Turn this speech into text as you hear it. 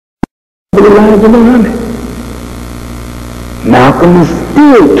Elijah Muhammad. Malcolm is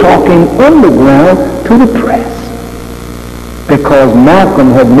still talking underground to the press because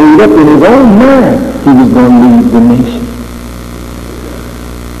Malcolm had made up in his own mind he was going to lead the nation.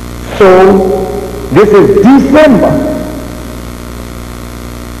 So this is December.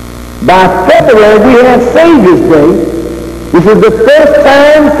 By February we have Savior's Day. This is the first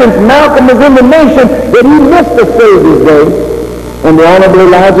time since Malcolm was in the nation that he missed the Savior's Day. And the Honorable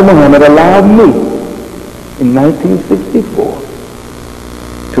Elijah Muhammad allowed me in 1964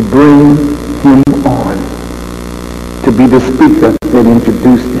 to bring him on to be the speaker that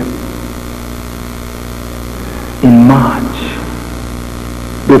introduced him. In March,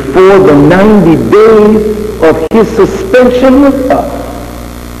 before the 90 days of his suspension was up,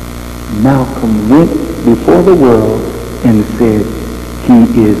 Malcolm went before the world and said he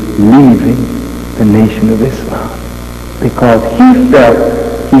is leaving the Nation of Islam, because he felt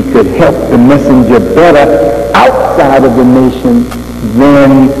he could help the messenger better outside of the nation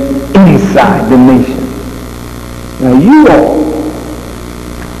than inside the nation. Now you all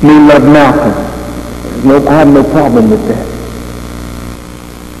may love Malcolm. I have no problem with that.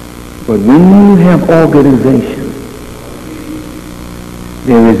 But when you have organization,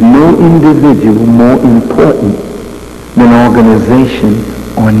 there is no individual more important than organization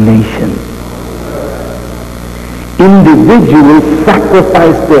or nation. Individuals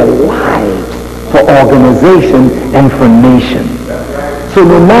sacrifice their lives for organization and for nation. So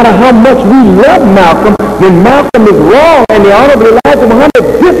no matter how much we love Malcolm, when Malcolm is wrong and the Honorable Elijah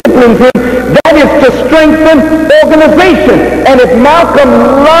Muhammad disciplines him, that is to strengthen organization. And if Malcolm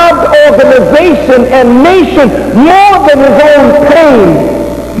loved organization and nation more than his own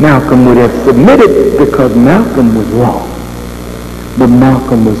pain, Malcolm would have submitted because Malcolm was wrong. But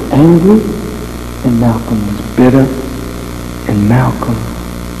Malcolm was angry, and Malcolm was bitter, and Malcolm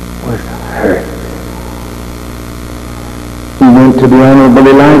was hurt. He went to the Honorable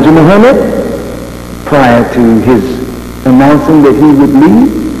Elijah Muhammad prior to his announcing that he would leave,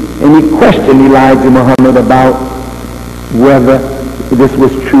 and he questioned Elijah Muhammad about whether this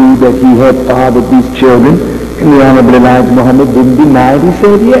was true that he had fathered these children, and the Honorable Elijah Muhammad didn't deny it. He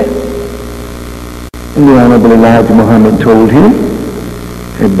said yes. And the Honorable Elijah Muhammad told him,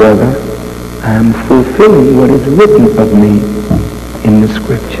 said, brother, I am fulfilling what is written of me in the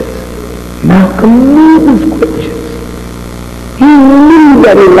scriptures. Malcolm knew the scriptures. He knew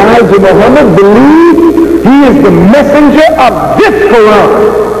that Elijah Muhammad believed he is the messenger of this Quran.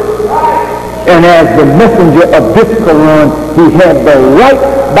 And as the messenger of this Quran, he had the right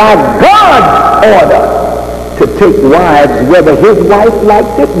by God's order to take wives, whether his wife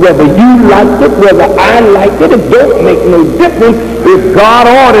liked it, whether you liked it, whether I liked it. It don't make no difference. If God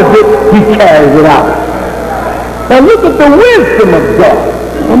orders it, he carries it out. Now look at the wisdom of God.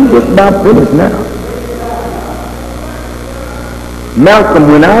 I'm just about finished now. Malcolm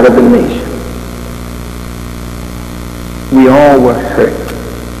went out of the nation. We all were hurt.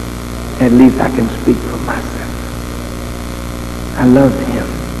 At least I can speak for myself. I loved him.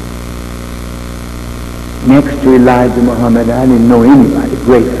 Next to Elijah Muhammad, I didn't know anybody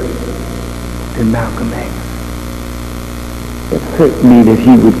greater than Malcolm X. It hurt me that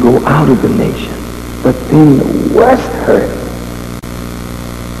he would go out of the nation. But then the worst hurt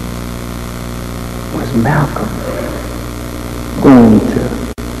was Malcolm going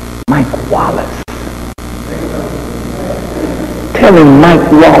to Mike Wallace, telling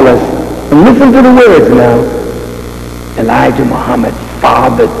Mike Wallace, and listen to the words now, Elijah Muhammad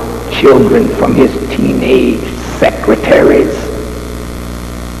fathered children from his teenage secretaries.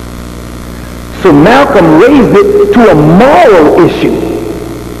 So Malcolm raised it to a moral issue.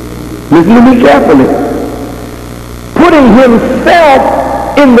 Listen to me carefully. Putting himself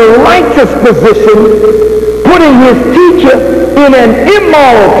in the righteous position, putting his teacher in an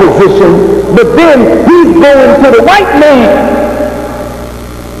immoral position, but then he's going to the white man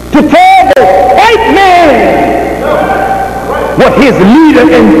to tell the white man what his leader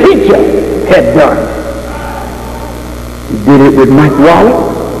and teacher had done. He did it with Mike Wallace.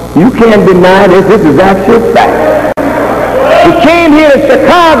 You can't deny this. This is actual fact. He came here to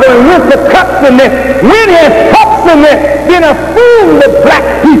Chicago and went to cups in there, went his cups in there, then a fool of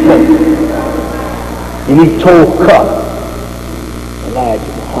black people. And he told Cup,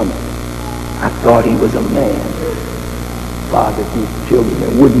 Elijah Muhammad, I thought he was a man. Fathered these children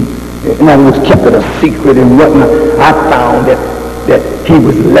and wouldn't, and I was kept it a secret and whatnot. I found that he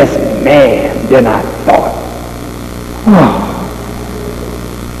was less man than I thought. Oh.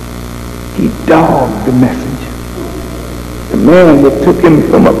 He dogged the messenger. The man that took him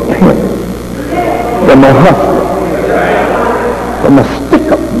from a pimp, from a hustler, from a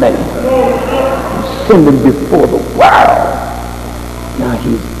stick-up man. send him before the world. Now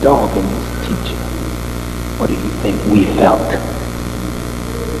he's dogging his teacher. What do you think we felt?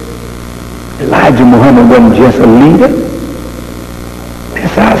 Elijah Muhammad wasn't just a leader.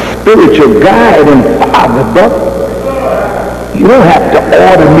 It's our spiritual guide and father, brother. You don't have to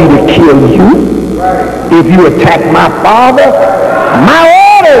order me to kill you. If you attack my father, my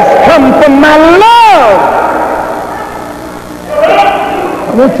orders come from my love.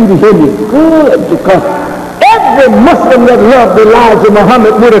 I want you to hear me good, because every Muslim that loved Elijah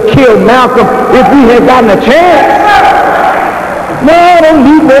Muhammad would have killed Malcolm if he had gotten a chance. No, don't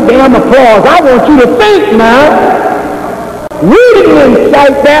need no damn applause. I want you to think now. We didn't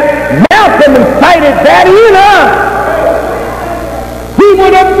incite that. Malcolm incited that in us. He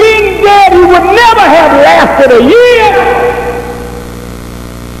would have been dead. He would never have lasted a year.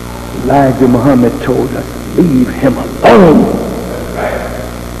 Elijah Muhammad told us, leave him alone.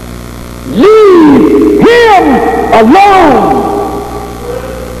 Leave him alone.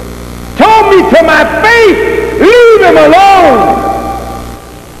 Told me to my face, leave him alone.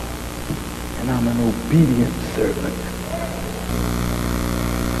 And I'm an obedient servant.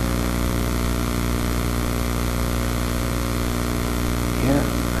 Yeah,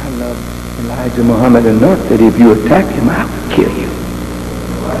 I love Elijah Muhammad enough that if you attack him, I'll kill you.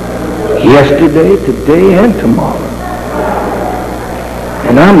 Yesterday, today, and tomorrow.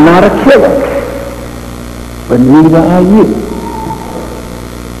 And I'm not a killer, but neither are you.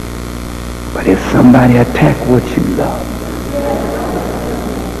 But if somebody attack what you love,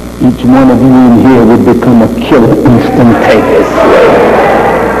 each one of you in here would become a killer instantaneously.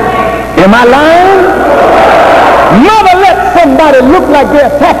 Am I lying? Never let somebody look like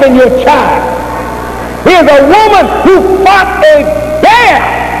they're attacking your child. Here's a woman who fought a bear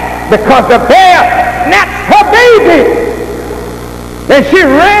because the bear snatched her baby. And she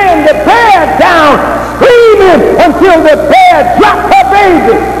ran the bear down, screaming until the bear dropped her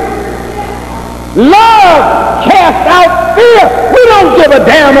baby. Love casts out fear. We don't give a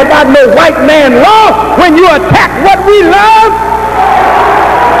damn about no white man law when you attack what we love.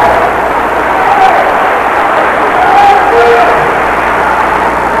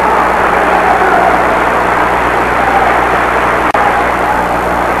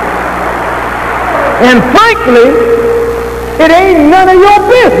 And frankly, it ain't none of your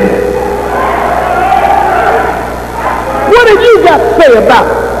business. What have you got to say about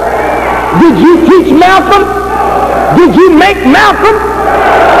it? Did you teach Malcolm? Did you make Malcolm?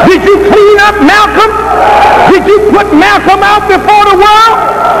 Did you clean up Malcolm? Did you put Malcolm out before the world?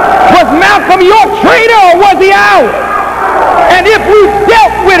 Was Malcolm your traitor or was he ours? And if we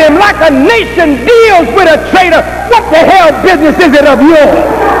dealt with him like a nation deals with a traitor, what the hell business is it of yours?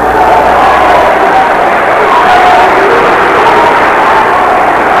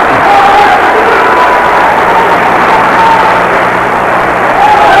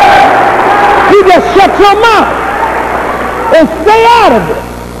 Just shut your mouth and stay out of it.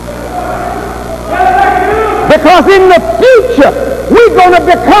 Because in the future, we're going to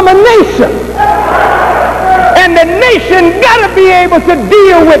become a nation. And the nation got to be able to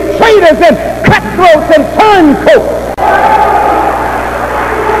deal with traitors and cutthroats and turncoats.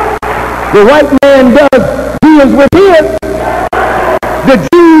 The white man deals with his. The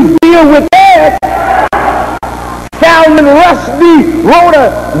Jews deal with theirs. Salman Rushdie wrote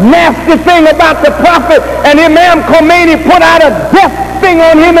a nasty thing about the prophet, and Imam Khomeini put out a death thing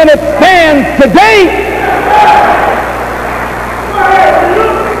on him, and it stands today.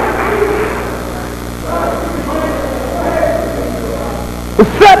 The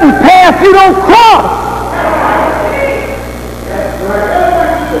certain path you don't cross.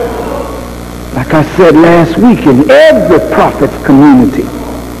 Like I said last week, in every prophet's community,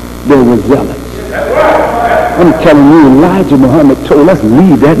 there were zealots. I'm telling you, Elijah Muhammad told us,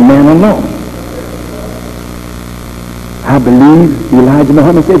 leave that man alone. I believe Elijah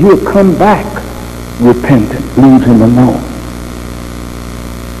Muhammad said he'll come back repentant. Leave him alone.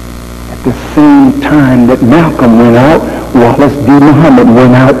 At the same time that Malcolm went out, Wallace D. Muhammad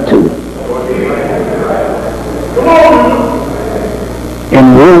went out too.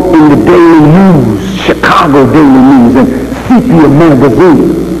 And wrote in the Daily News, Chicago Daily News, and Sepia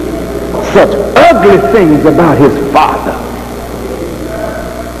Magazine, such ugly things about his father.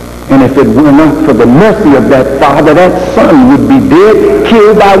 And if it were not for the mercy of that father, that son would be dead,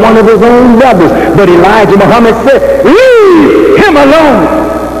 killed by one of his own brothers. But Elijah Muhammad said, leave him alone.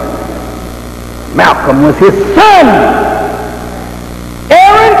 Malcolm was his son.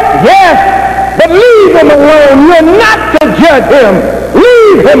 Aaron, yes, but leave him alone. You're not to judge him.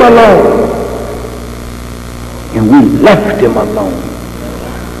 Leave him alone. And we left him alone.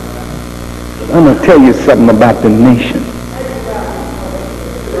 I'm going to tell you something about the nation.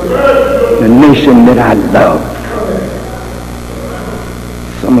 The nation that I love.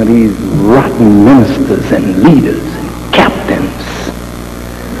 Some of these rotten ministers and leaders and captains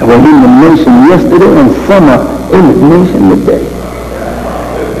that were in the nation yesterday and some are in the nation today.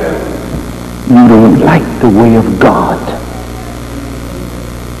 You don't like the way of God.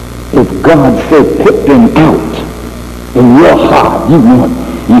 If God said put them out in your heart, you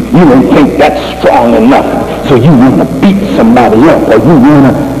don't think that's strong enough, so you want to beat somebody up or you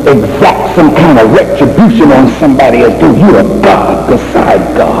want to exact some kind of retribution on somebody else. Dude, you're a God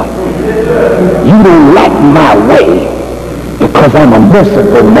beside God. You don't like my way because I'm a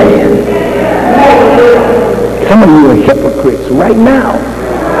merciful man. Some of you are hypocrites right now.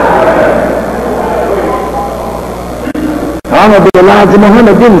 Honorable Elijah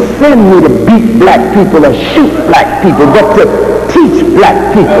Muhammad didn't send me to beat black people or shoot black people, but to teach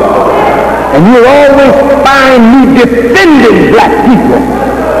black people. And you'll always find me defending black people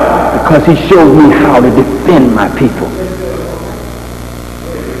because he showed me how to defend my people.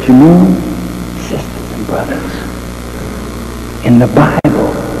 But you know, sisters and brothers, in the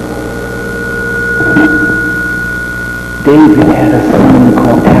Bible, David had a son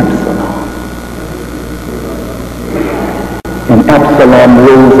called Absalom. And Absalom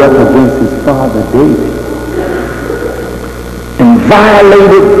rose up against his father David and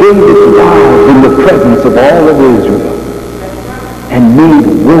violated David's vows in the presence of all of Israel and made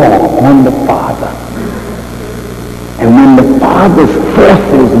war on the father. And when the father's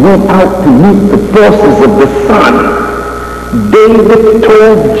forces went out to meet the forces of the son, David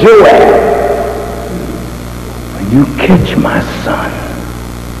told Joab, when you catch my son,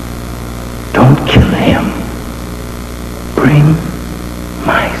 don't kill him. Bring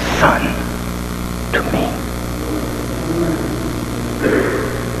my son to me.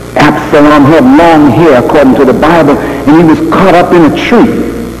 Absalom had long hair according to the Bible, and he was caught up in a tree.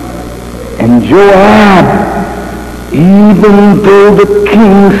 And Joab, even though the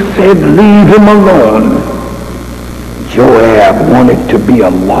king said leave him alone, Joab wanted to be a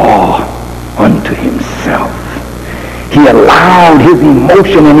law unto himself. He allowed his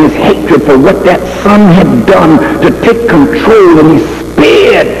emotion and his hatred for what that son had done to take control, and he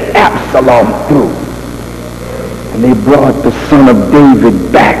spared Absalom through. And they brought the son of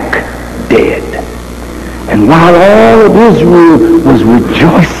David back dead. And while all of Israel was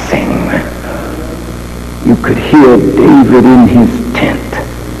rejoicing, you could hear David in his tent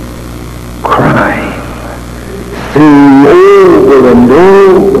crying, saying over and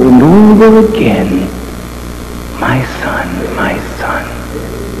over and over again, my son, my son,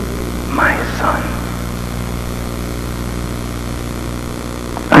 my son.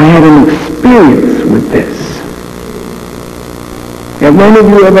 I had an experience with this. Have any of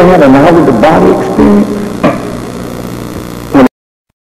you ever had an out-of-the-body experience?